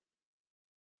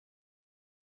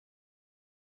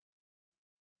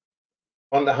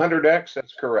 On the 100X,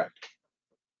 that's correct.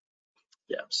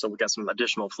 Yeah, so we got some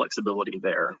additional flexibility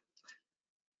there.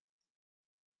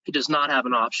 It does not have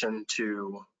an option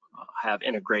to have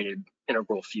integrated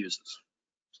integral fuses.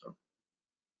 So,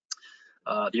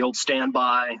 the old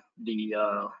standby, the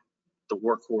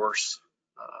workhorse,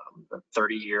 the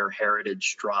 30-year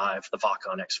heritage drive, the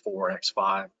Vocon X4 and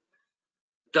X5,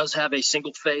 does have a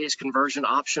single phase conversion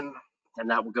option,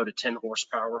 and that will go to 10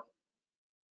 horsepower.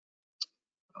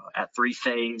 At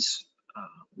 3-phase,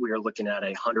 we are looking at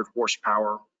 100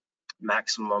 horsepower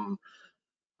maximum,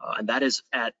 and that is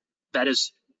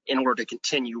in order to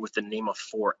continue with the NEMA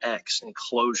 4X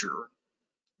enclosure.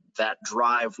 That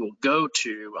drive will go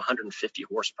to 150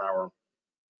 horsepower,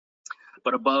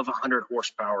 but above 100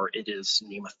 horsepower, it is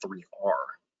NEMA 3R.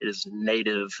 It is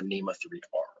native NEMA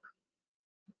 3R.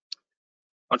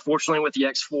 Unfortunately, with the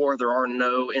X4, there are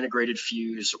no integrated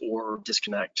fuse or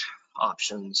disconnect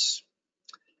options,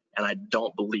 and I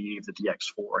don't believe that the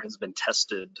X4 has been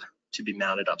tested to be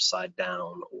mounted upside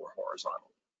down or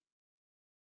horizontal.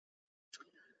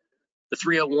 The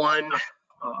 301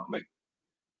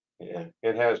 Yeah,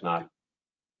 it has not.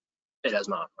 It has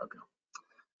not. Okay.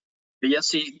 The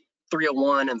SC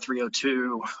 301 and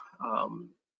 302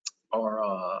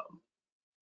 are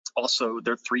also,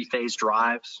 they're 3-phase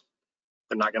drives.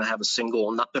 They're not going to have a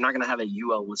single, they're not going to have a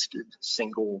UL listed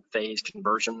single phase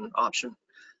conversion option.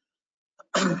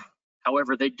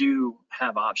 However, they do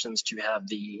have options to have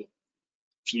the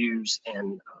fuse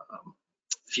and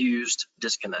fused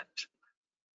disconnect.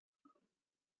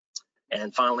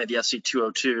 And finally, the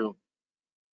SC202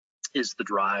 is the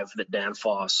drive that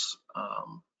Danfoss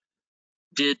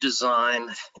did design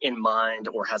in mind,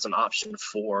 or has an option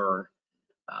for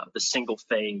the single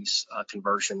phase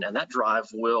conversion. And that drive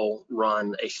will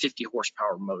run a 50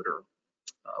 horsepower motor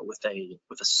with a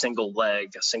single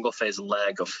phase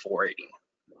leg of 480.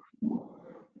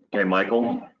 Okay,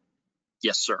 Michael.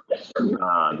 Yes, sir.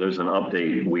 There's an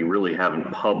update we really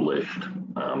haven't published,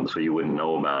 so you wouldn't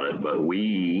know about it, but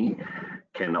we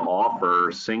can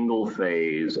offer single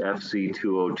phase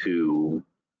FC202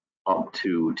 up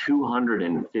to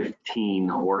 215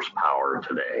 horsepower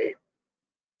today.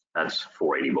 That's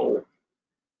 480 volt.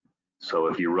 So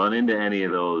if you run into any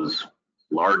of those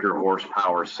larger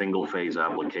horsepower single phase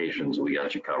applications, we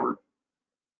got you covered.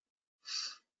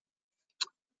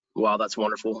 Wow, that's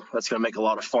wonderful. That's going to make a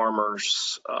lot of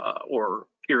farmers or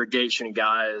irrigation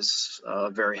guys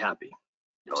very happy.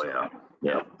 Oh yeah,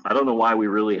 yeah. I don't know why we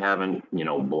really haven't,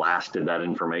 blasted that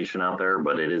information out there,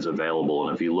 but it is available.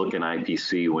 And if you look in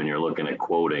IPC when you're looking at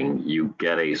quoting, you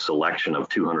get a selection of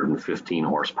 215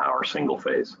 horsepower single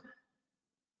phase.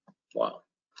 Wow,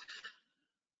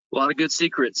 a lot of good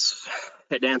secrets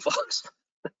at Danfoss.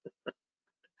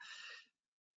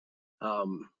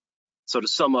 So to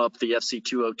sum up, the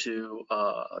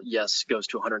FC202, yes, goes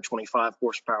to 125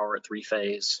 horsepower at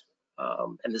 3-phase,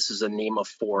 and this is a NEMA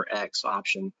 4X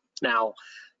option. Now,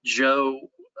 Joe,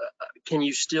 can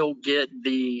you still get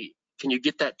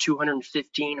that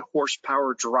 215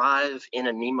 horsepower drive in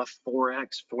a NEMA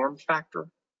 4X form factor?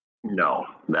 No,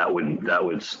 that would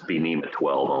be NEMA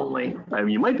 12 only. I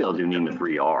mean, you might be able to do NEMA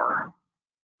 3R.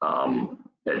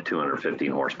 At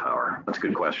 215 horsepower? That's a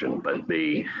good question. But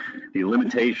the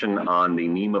limitation on the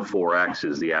NEMA 4X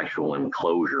is the actual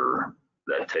enclosure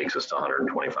that takes us to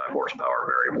 125 horsepower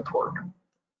variable torque.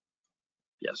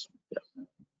 Yes. Yeah.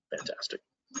 Fantastic.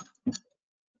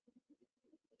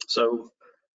 So,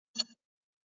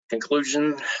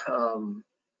 conclusion,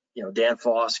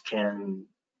 Danfoss can,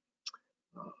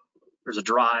 there's a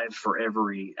drive for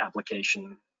every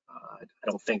application. I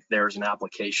don't think there's an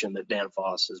application that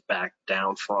Danfoss has backed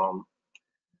down from.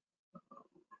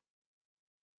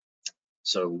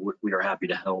 So we are happy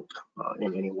to help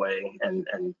in any way. And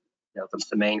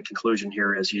the main conclusion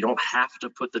here is you don't have to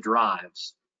put the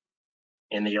drives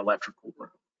in the electrical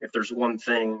room. If there's one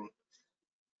thing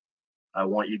I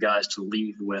want you guys to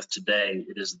leave with today,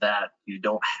 it is that you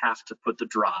don't have to put the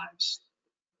drives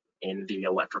in the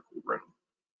electrical room.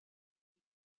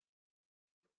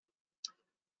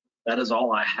 That is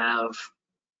all I have.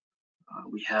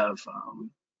 We have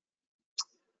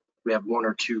one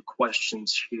or two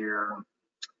questions here.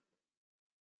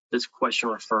 This question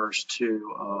refers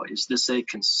to, is this a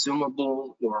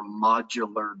consumable or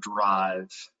modular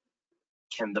drive?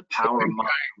 Can the power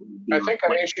module be I think I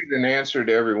replaced? issued an answer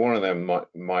to every one of them,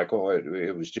 Michael.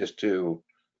 It was just to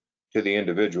the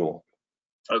individual.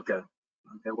 Okay,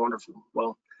 wonderful.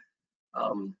 Well,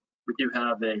 we do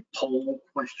have a poll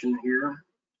question here,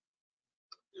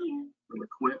 really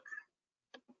quick.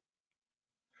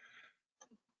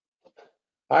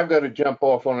 I've got to jump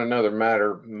off on another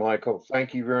matter, Michael.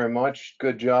 Thank you very much.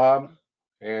 Good job.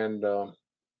 And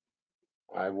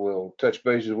I will touch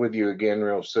bases with you again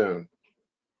real soon.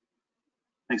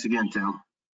 Thanks again, Tim.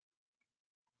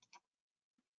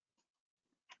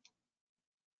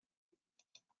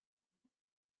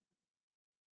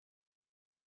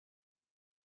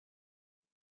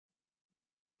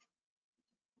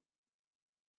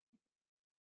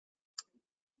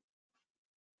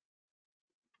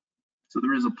 So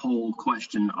there is a poll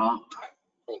question up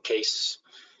in case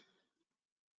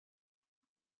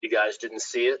you guys didn't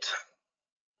see it.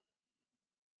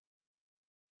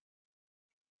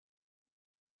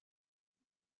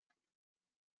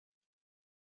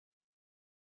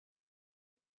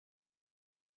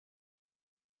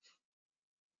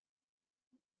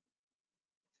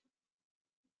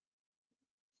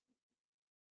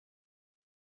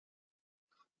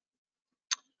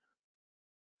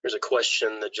 There's a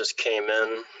question that just came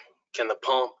in. Can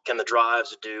the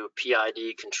drives do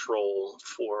PID control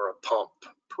for a pump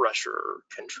pressure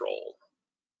control?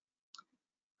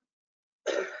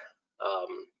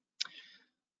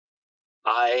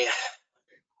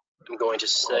 I'm going to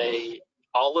say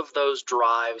all of those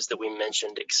drives that we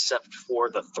mentioned, except for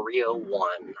the 301,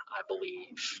 I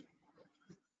believe,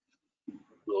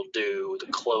 will do the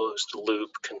closed loop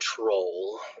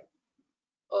control.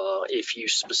 If you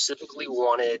specifically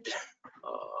wanted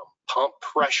pump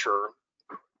pressure,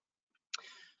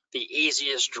 the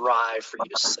easiest drive for you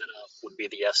to set up would be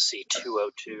the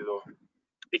SC202,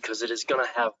 because it is going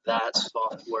to have that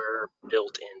software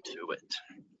built into it.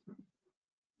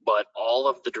 But all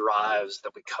of the drives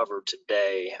that we covered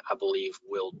today, I believe,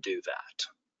 will do that.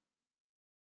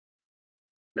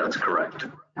 That's correct.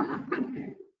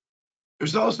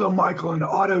 There's also, Michael, an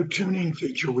auto tuning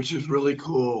feature, which is really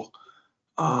cool.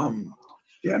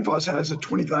 Danfoss has a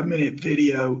 25-minute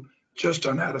video just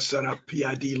on how to set up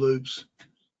PID loops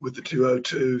with the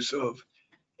 202. So if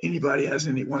anybody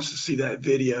wants to see that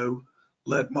video,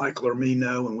 let Michael or me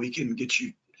know, and we can get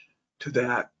you to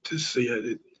that to see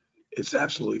it. It's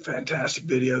absolutely fantastic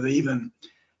video. They even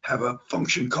have a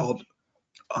function called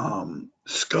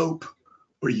scope,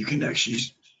 where you can actually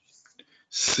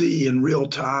see in real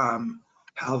time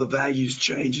how the values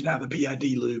change and how the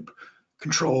PID loop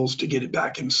controls to get it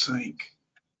back in sync.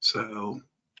 So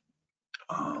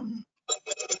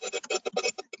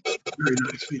very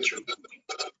nice feature.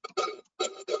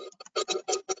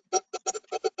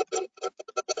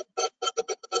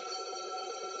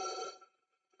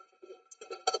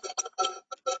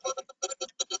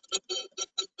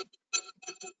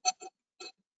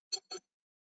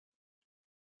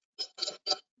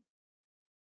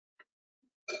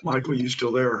 Michael, you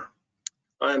still there?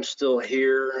 I'm still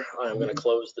here. I'm going to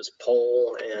close this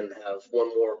poll and have one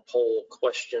more poll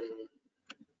question.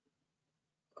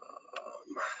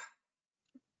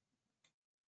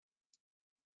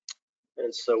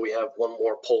 And so we have one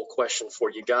more poll question for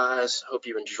you guys. Hope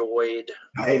you enjoyed.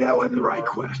 Hey, that wasn't the right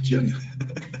question.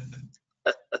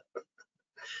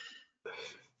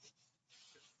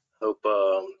 Hope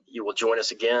you will join us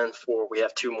again for, we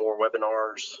have 2 more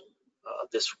webinars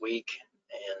this week,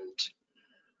 and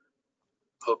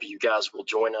hope you guys will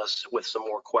join us with some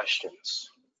more questions.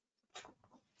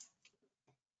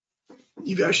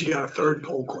 You've actually got a third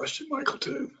poll question, Michael,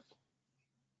 too.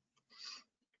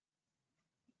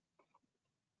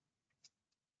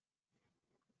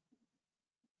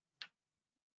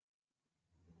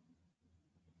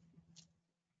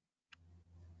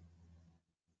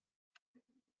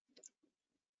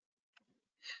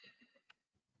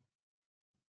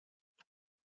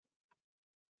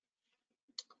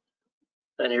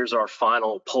 And here's our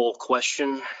final poll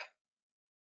question.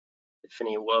 If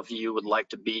any of you would like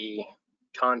to be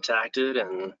contacted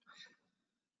and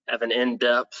have an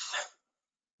in-depth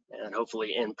and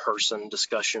hopefully in-person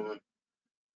discussion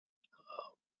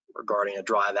regarding a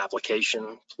drive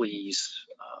application, please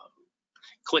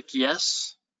click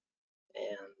yes,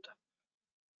 and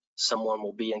someone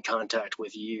will be in contact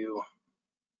with you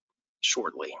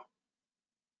shortly.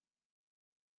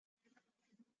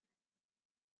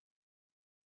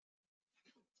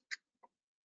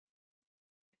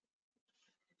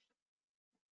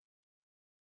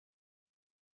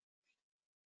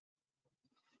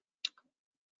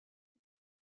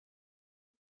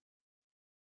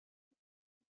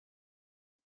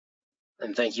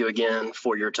 And thank you again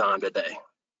for your time today.